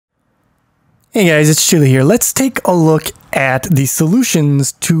Hey guys, it's Chili here. Let's take a look at the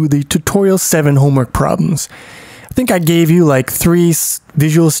solutions to the Tutorial 7 homework problems. I think I gave you like 3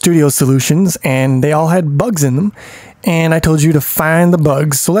 Visual Studio solutions and they all had bugs in them. And I told you to find the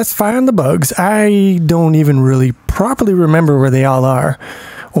bugs. So let's find the bugs. I don't even really properly remember where they all are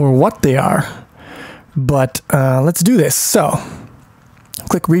or what they are. But let's do this. So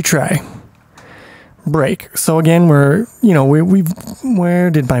click retry. Break. So again, where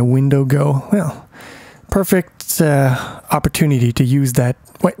did my window go? Well, perfect opportunity to use that.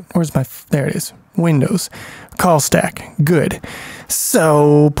 Wait, there it is. Windows. Call stack. Good.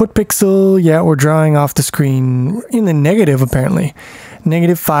 So put pixel, yeah, we're drawing off the screen in the negative apparently.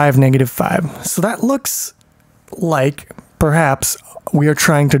 -5, -5. So that looks like perhaps we are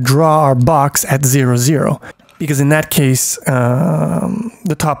trying to draw our box at 0, 0. Because in that case,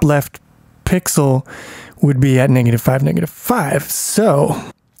 the top left pixel would be at -5, -5. So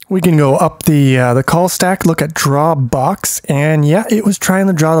we can go up the call stack, look at draw box, and yeah, it was trying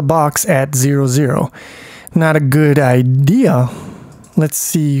to draw the box at 0, 0. Not a good idea. Let's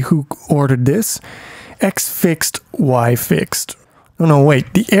see who ordered this. X fixed, Y fixed. Oh no,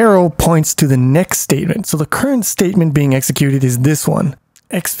 wait, the arrow points to the next statement. So the current statement being executed is this one.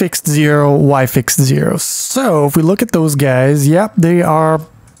 X fixed 0, Y fixed 0. So if we look at those guys, yep, they are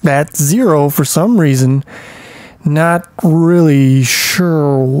at 0 for some reason. Not really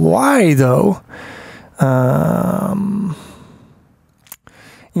sure why though.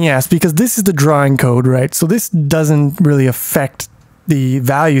 Yes, because this is the drawing code, right? So this doesn't really affect the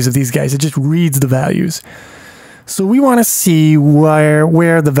values of these guys. It just reads the values. So we want to see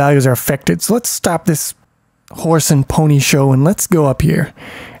where the values are affected. So let's stop this horse and pony show and let's go up here.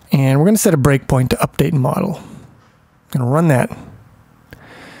 And we're going to set a breakpoint to update model. I'm going to run that.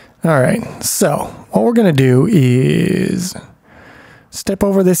 Alright, so what we're going to do is step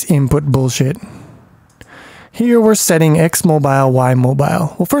over this input bullshit. Here we're setting X mobile, Y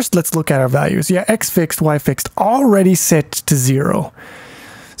mobile. Well, first let's look at our values. Yeah, X fixed, Y fixed, already set to 0.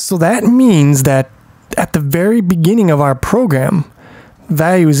 So that means that at the very beginning of our program,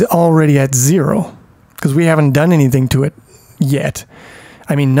 value is already at 0 because we haven't done anything to it yet.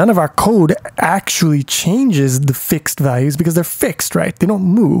 I mean, none of our code actually changes the fixed values because they're fixed, right? They don't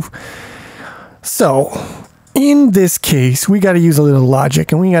move. So in this case, we got to use a little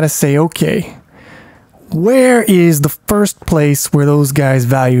logic and we got to say, okay, where is the first place where those guys'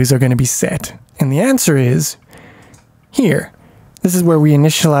 values are going to be set? And the answer is here. This is where we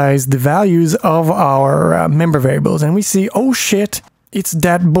initialize the values of our member variables. And we see, oh shit, it's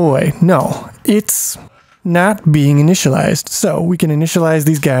that boy. No, it's not being initialized. So we can initialize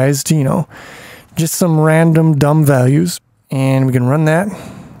these guys to, just some random dumb values. And we can run that.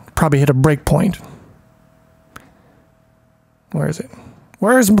 Probably hit a breakpoint. Where is it?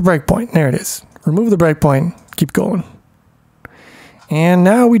 Where is the breakpoint? There it is. Remove the breakpoint. Keep going. And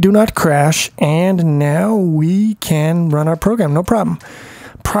now we do not crash. And now we can run our program. No problem.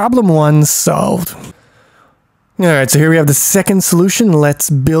 Problem 1 solved. Alright, so here we have the second solution. Let's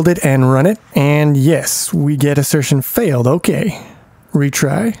build it and run it. And yes, we get assertion failed. Okay.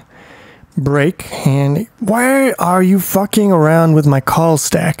 Retry. Break. And why are you fucking around with my call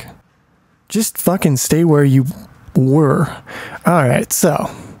stack? Just fucking stay where you were. Alright,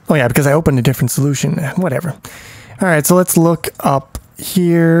 so. Oh yeah, because I opened a different solution. Whatever. Alright, so let's look up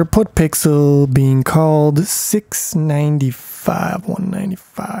here. Put pixel being called 695.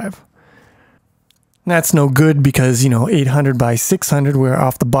 195. That's no good because, 800 by 600, we're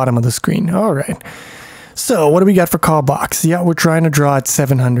off the bottom of the screen. All right. So what do we got for call box? Yeah, we're trying to draw at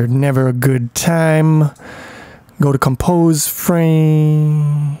 700. Never a good time. Go to compose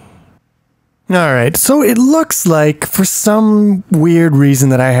frame. All right. So it looks like for some weird reason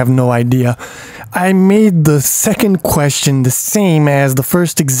that I have no idea, I made the second question the same as the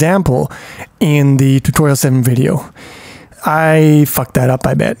first example in the Tutorial 7 video. I fucked that up,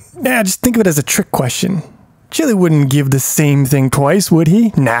 I bet. Yeah, just think of it as a trick question. Chili wouldn't give the same thing twice, would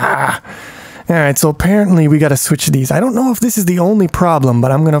he? Nah. Alright, so apparently we gotta switch these. I don't know if this is the only problem,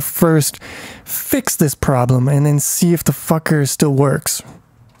 but I'm gonna first fix this problem and then see if the fucker still works.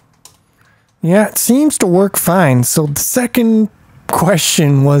 Yeah, it seems to work fine. So the second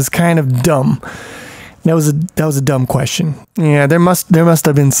question was kind of dumb. That was a dumb question. Yeah, there must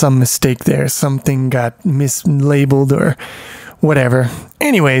have been some mistake there. Something got mislabeled or whatever.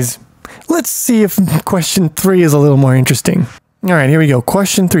 Anyways, let's see if question 3 is a little more interesting. All right, here we go.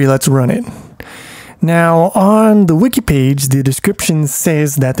 Question 3, let's run it. Now, on the wiki page, the description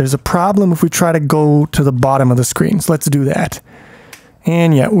says that there's a problem if we try to go to the bottom of the screen. So let's do that.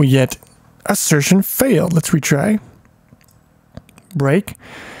 And yeah, we get assertion failed. Let's retry. Break.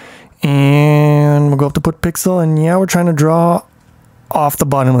 And we'll go up to put pixel, and yeah, we're trying to draw off the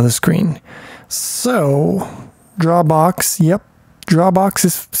bottom of the screen. So, draw box, yep, draw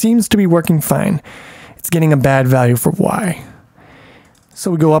box seems to be working fine. It's getting a bad value for Y.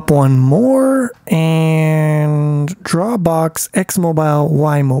 So we go up one more, and draw box, X mobile,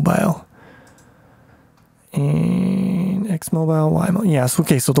 Y mobile. And X mobile, Y mobile, yes,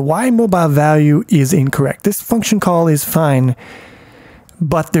 okay, so the Y mobile value is incorrect. This function call is fine,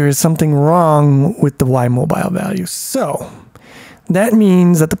 but there is something wrong with the Y mobile value. So that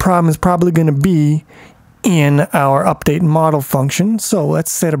means that the problem is probably going to be in our update model function. So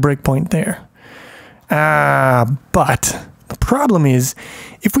let's set a breakpoint there. But the problem is,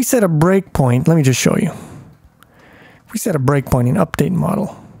 if we set a breakpoint, let me just show you. If we set a breakpoint in update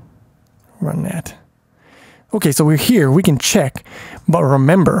model, run that. Okay, so we're here, we can check, but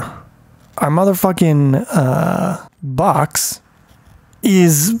remember, our motherfucking box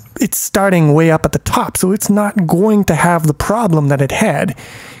it's starting way up at the top, so it's not going to have the problem that it had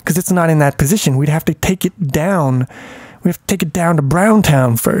because it's not in that position. We'd have to take it down. We have to take it down to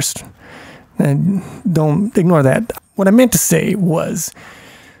Browntown first. And don't ignore that. What I meant to say was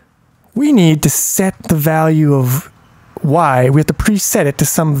we need to set the value of Y. We have to preset it to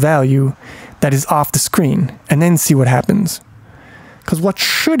some value that is off the screen and then see what happens. Because what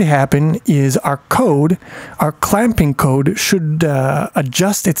should happen is our code, our clamping code, should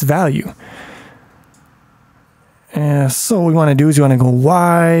adjust its value. So what we want to do is we want to go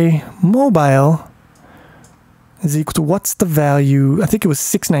Y mobile is equal to what's the value? I think it was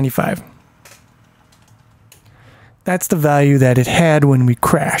 695. That's the value that it had when we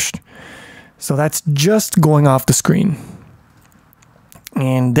crashed. So that's just going off the screen.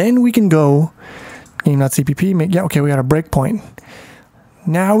 And then we can go game.cpp, yeah, okay, we got a breakpoint.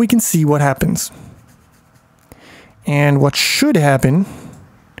 Now we can see what happens. And what should happen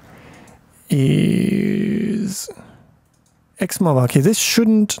is Xmobile. Okay, this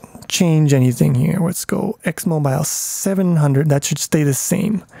shouldn't change anything here. Let's go Xmobile 700. That should stay the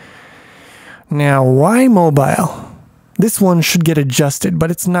same. Now, Y mobile. This one should get adjusted, but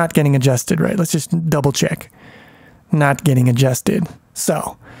it's not getting adjusted, right? Let's just double check. Not getting adjusted.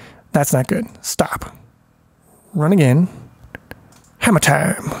 So, that's not good. Stop. Run again. Hammer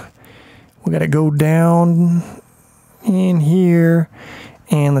time. We gotta go down in here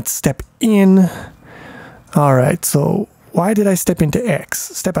and let's step in. All right, so why did I step into X?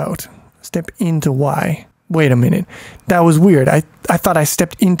 Step out. Step into Y. Wait a minute. That was weird. I thought I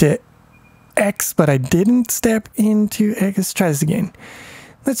stepped into X, but I didn't step into X. Let's try this again.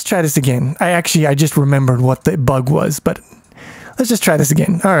 Let's try this again. I just remembered what the bug was, but let's just try this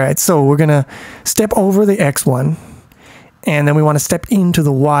again. All right, so we're gonna step over the X one. And then we want to step into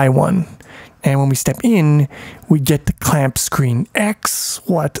the Y one. And when we step in, we get the clamp screen X.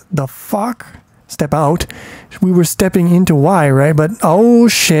 What the fuck? Step out. We were stepping into Y, right? But oh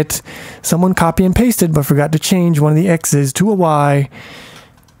shit. Someone copy and pasted but forgot to change one of the X's to a Y.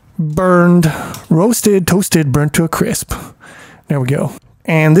 Burned, roasted, toasted, burnt to a crisp. There we go.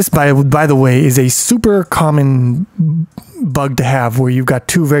 And this, by the way, is a super common bug to have where you've got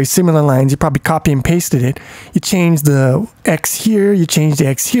two very similar lines. You probably copy and pasted it. You change the X here, you change the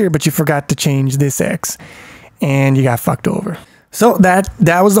X here, but you forgot to change this X. And you got fucked over. So that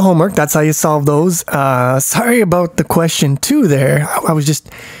was the homework. That's how you solve those. Sorry about the question 2 there. I was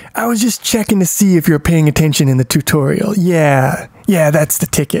just checking to see if you're paying attention in the tutorial. Yeah, that's the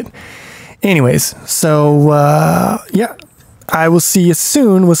ticket. Anyways, so yeah. I will see you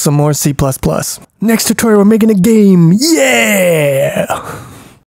soon with some more C++. Next tutorial, we're making a game. Yeah!